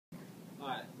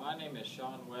Hi, my name is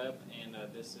Sean Webb, and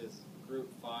this is Group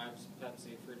 5's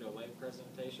Pepsi Frito Lay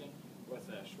presentation with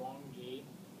Shuang Ji,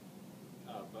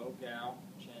 Bo Gao,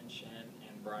 Chen Shen,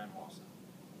 and Brian Wasson.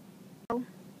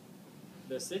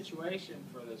 The situation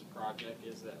for this project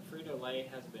is that Frito Lay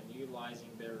has been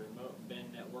utilizing their remote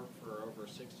bin network for over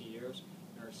 60 years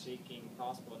and are seeking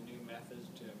possible new methods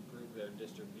to improve their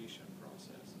distribution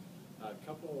process. A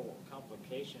couple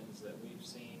complications that we've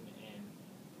seen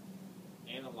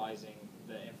in analyzing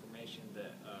the information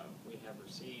that we have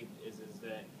received is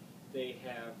that they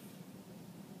have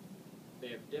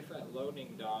different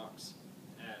loading docks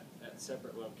at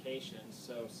separate locations,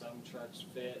 so some trucks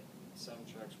fit, some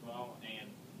trucks won't, and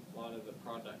a lot of the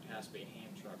product has to be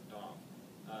hand trucked off.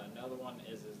 Another one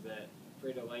is that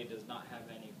Frito Lay does not have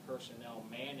any personnel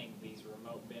manning these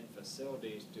remote bin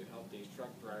facilities to help these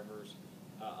truck drivers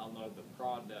unload the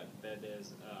product that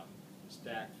is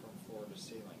stacked from floor to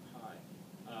ceiling high.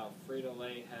 Frito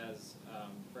Lay has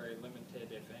very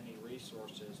limited, if any,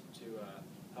 resources to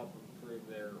help improve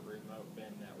their remote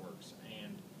bin networks,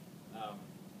 and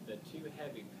the too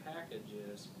heavy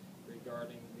packages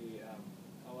regarding the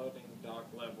unloading dock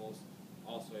levels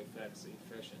also affects the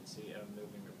efficiency of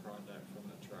moving the product from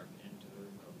the truck into the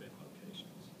remote bin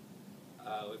locations.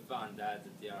 We found that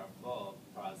there are 4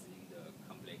 parts in the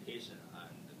complication,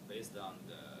 and based on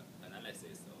the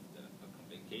analysis of the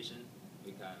complication,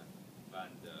 we can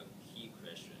find the key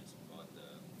questions for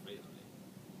the Frito Lay.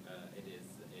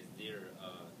 Is there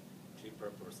a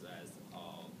cheaper process,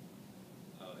 or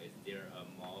is there a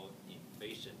more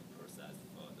efficient process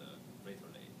for the Frito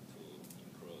Lay to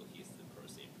improve his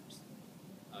procedures?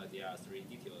 There are 3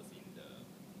 details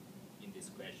in this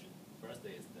question. First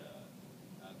is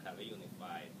can we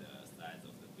unify the size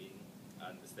of the bin,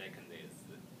 and the second is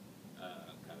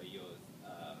can we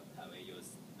use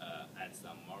add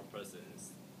some more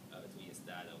persons to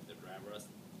instead of the drivers,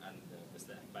 and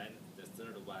the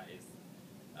third one is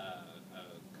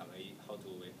how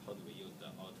do we use the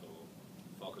auto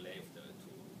forklift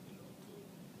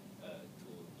to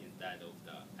instead of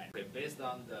the. Based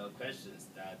on the questions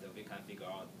that we can figure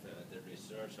out the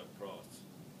research approach.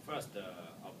 First,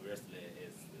 obviously,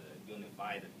 is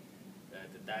unified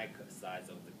the deck size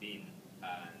of the bin,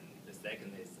 and the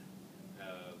second is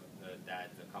that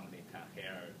the company can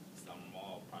hire some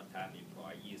more part-time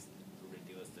employees to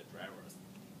reduce the drivers,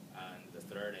 and the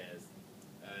third is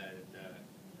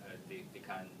they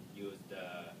can use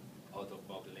the auto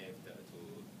forklift to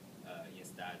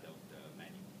instead of the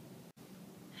manual.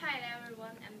 Hi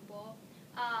everyone, I'm Bo.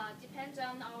 Depends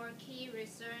on our key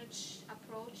research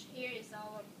approach. Here is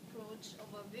our approach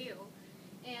overview,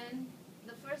 and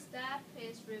the first step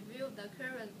is review the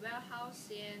current warehouse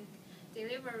and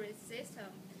delivery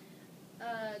system.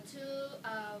 To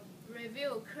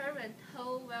review current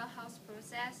whole warehouse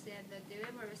process and the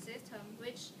delivery system,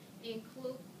 which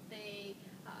include the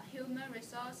human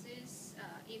resources,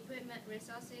 equipment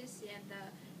resources, and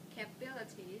the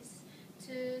capabilities,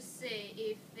 to see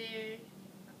if there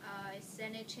is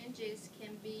any changes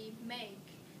can be made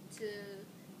to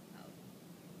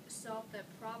solve the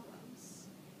problems.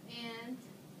 And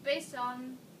based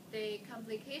on the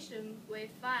complication we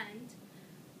find,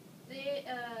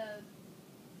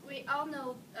 we all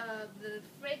know the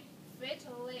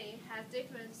Frito Lay has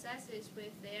different sizes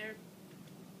with their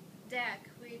deck,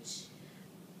 which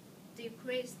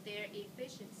decrease their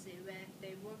efficiency when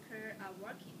the workers are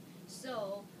working.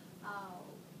 So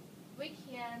we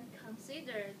can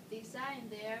consider design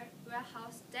their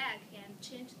warehouse deck and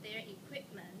change their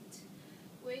equipment,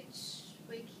 which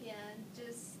we can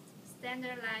just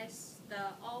standardize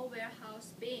the all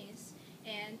warehouse bins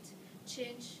and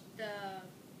change the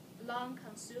long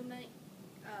consuming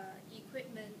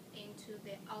equipment into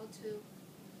the auto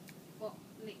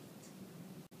forklift.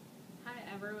 Hi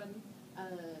everyone.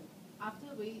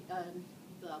 After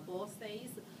the boss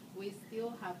says, we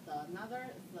still have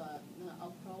another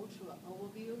approach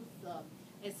overview.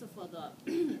 It's for the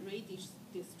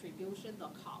redistribution the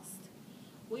cost.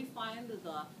 We find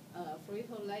the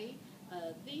Frito Lay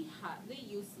they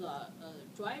use the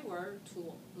driver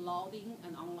to loading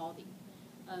and unloading.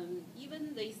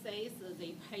 Even they say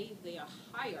they are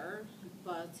higher,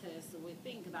 but we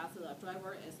think that the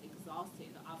driver is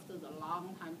exhausted after the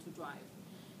long time to drive.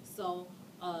 So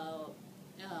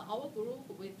our group,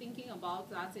 we're thinking about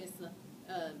that is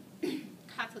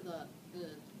cut the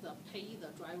pay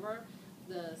the driver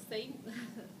the same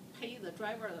pay the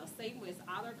driver the same with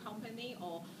other company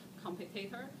or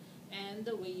competitor, and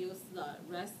we use the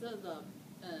rest of the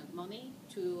money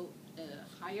to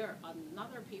hire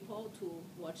another people to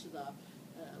watch the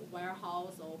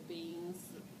warehouse or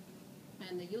bins,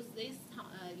 and use these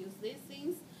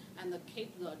things and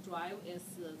keep the drive is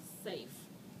safe,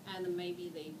 and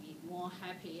maybe they be more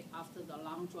happy after the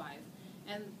long drive.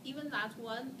 And even that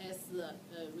one is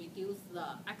reduce the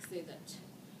accident.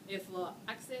 If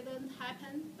accident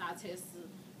happen, that is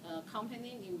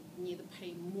company need to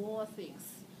pay more things,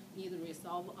 need to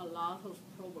resolve a lot of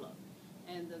problem,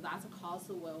 and that cost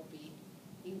will be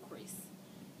increased.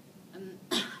 And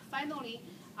finally,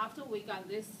 after we got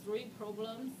these three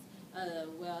problems,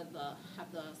 we'll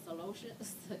have the solution,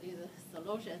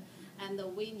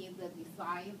 and we need to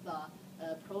design the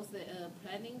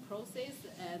planning process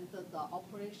and the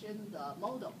operation, the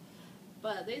model.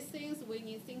 But these things we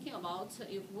need thinking about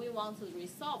if we want to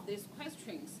resolve these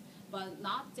questions, but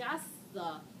not just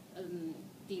the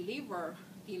deliver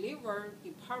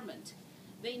department.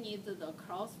 They need the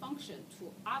cross function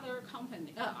to other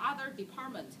other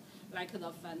department, like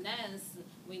the finance.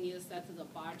 We need to set the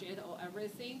budget or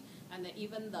everything, and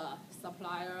even the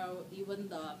supplier, even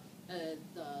the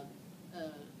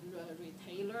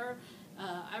retailer.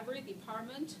 Every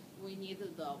department, we need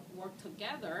to work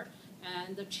together,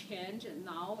 and the change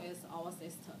now is our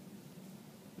system.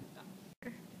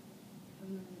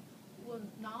 Well,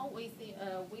 now we see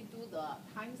we do the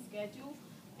time schedule,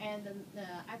 and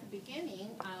at the beginning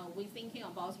we thinking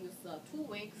about use 2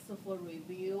 weeks for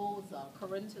review the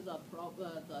current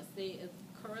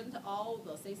current all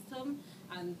the system,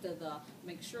 and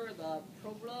make sure the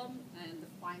problem and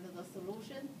find the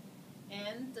solution.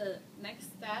 And next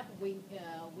step, we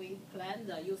plan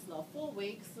to use the 4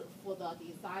 weeks for the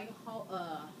design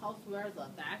houseware, the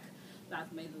deck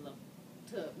that made the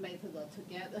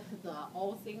together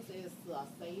all things is the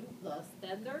same, the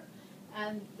standard,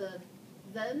 and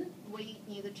then we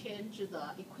need to change the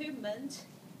equipment,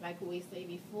 like we say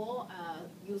before,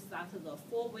 use that the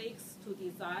 4 weeks to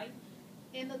design,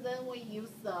 and then we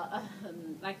use the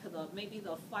maybe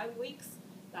the 5 weeks,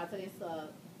 that is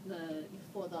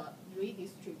for the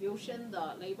redistribution,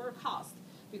 the labor cost,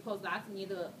 because that need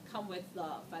to come with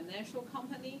the financial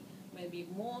company, maybe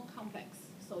more complex,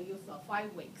 so use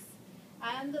 5 weeks.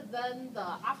 And then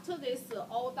after this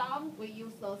all done, we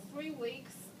use 3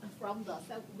 weeks from the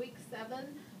week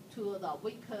 7 to the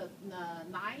week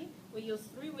 9. We use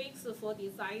 3 weeks for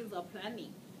design the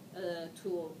planning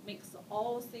to mix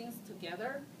all things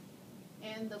together.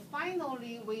 And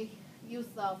finally, we use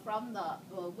from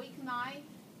the week 9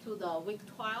 to the week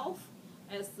 12,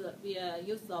 as we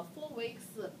use 4 weeks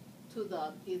to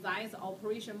the design the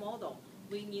operation model.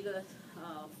 We need to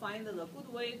find the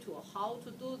good way to how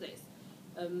to do this.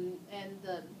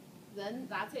 Then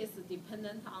that is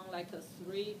dependent on like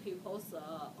 3 people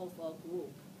of a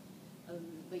group.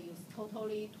 We use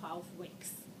totally 12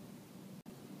 weeks.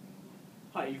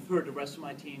 Hi, you've heard the rest of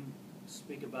my team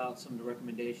speak about some of the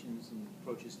recommendations and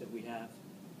approaches that we have.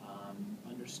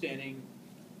 Understanding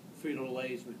Frito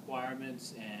Lay's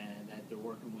requirements and that they're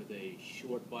working with a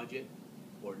short budget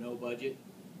or no budget,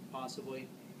 possibly.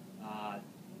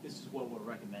 This is what we're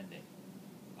recommending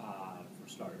for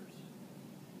starters.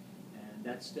 And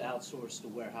that's to outsource the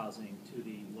warehousing to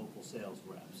the local sales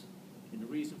reps. And the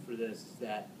reason for this is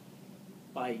that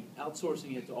by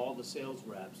outsourcing it to all the sales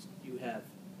reps, you have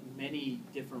many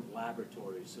different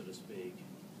laboratories, so to speak,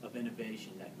 of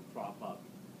innovation that can crop up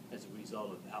as a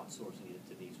result of outsourcing it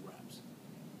to these reps.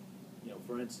 You know,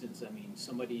 for instance, I mean,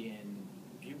 somebody in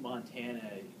Butte,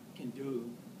 Montana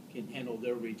can handle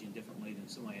their region differently than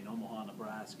somebody in Omaha,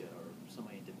 Nebraska, or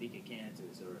somebody in Topeka,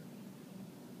 Kansas, or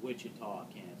Wichita,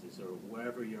 Kansas, or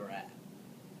wherever you're at.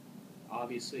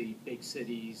 Obviously, big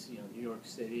cities, you know, New York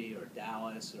City or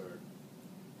Dallas or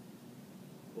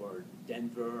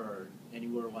Denver or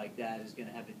anywhere like that is going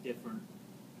to have a different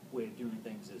way of doing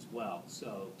things as well.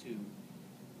 So to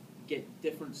get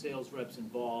different sales reps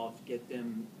involved, get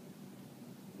them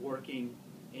working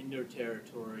in their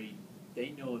territory, they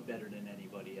know it better than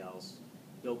anybody else.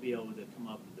 They'll be able to come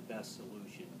up with the best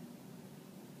solution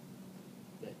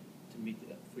to meet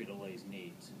the Frito Lay's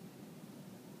needs.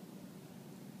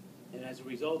 And as a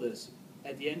result of this,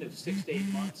 at the end of 6 to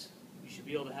 8 months, you should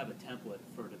be able to have a template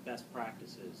for the best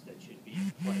practices that should be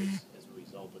in place as a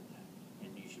result of that.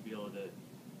 And you should be able to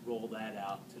roll that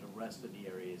out to the rest of the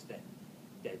areas that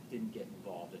didn't get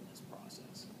involved in this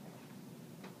process.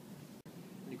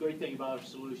 And the great thing about our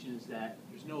solution is that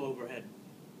there's no overhead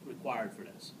required for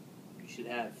this. You should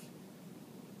have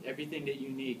everything that you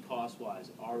need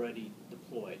cost-wise already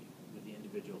deployed with the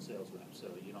individual sales reps. So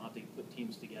you don't have to put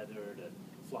teams together to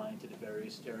fly into the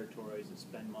various territories and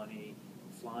spend money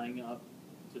flying up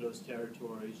to those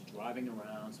territories, driving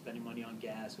around, spending money on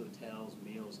gas, hotels,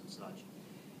 meals, and such.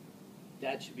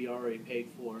 That should be already paid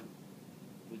for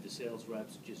with the sales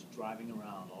reps just driving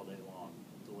around all day long,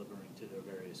 delivering to their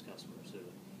various customers. So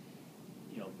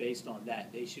based on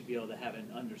that, they should be able to have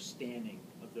an understanding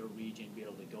of their region, be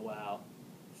able to go out,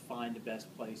 find the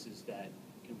best places that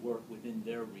can work within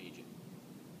their region.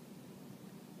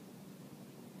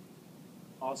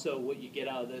 Also, what you get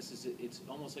out of this is it's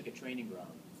almost like a training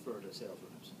ground for the sales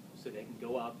reps. So they can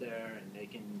go out there and they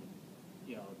can,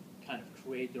 kind of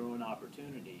create their own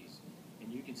opportunities.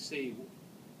 And you can see,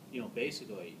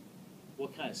 basically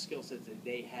what kind of skill sets that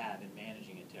they have in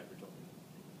managing a territory.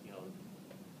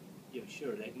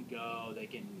 Sure, they can go, they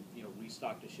can,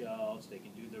 restock the shelves, they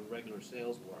can do their regular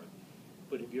sales work.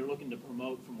 But if you're looking to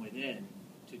promote from within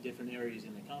to different areas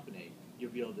in the company,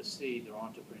 you'll be able to see their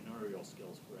entrepreneurial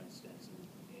skills, for instance,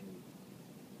 and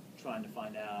trying to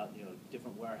find out,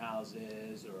 different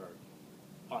warehouses or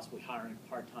possibly hiring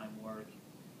part-time work.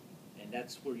 And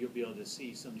that's where you'll be able to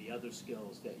see some of the other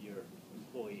skills that your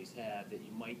employees have that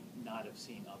you might not have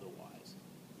seen otherwise.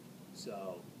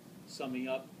 So, summing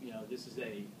up, this is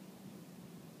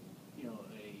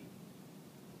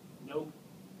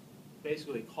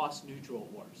basically cost-neutral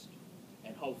at worst.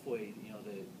 And hopefully,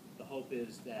 the hope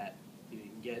is that you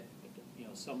can get,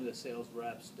 some of the sales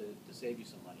reps to save you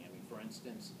some money. I mean, for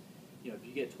instance, if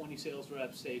you get 20 sales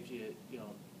reps, saves you,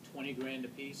 $20,000 a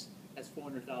piece, that's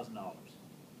 $400,000.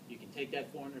 You can take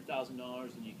that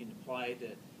 $400,000 and you can apply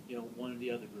it to, one of the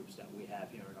other groups that we have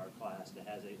here in our class that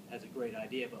has a great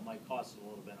idea but might cost a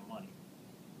little bit of money.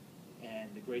 And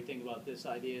the great thing about this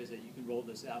idea is that you can roll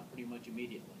this out pretty much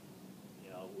immediately.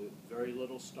 With very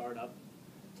little startup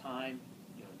time,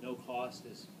 no cost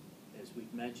as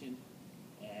we've mentioned,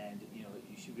 and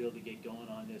you should be able to get going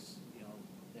on this,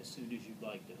 as soon as you'd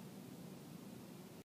like to.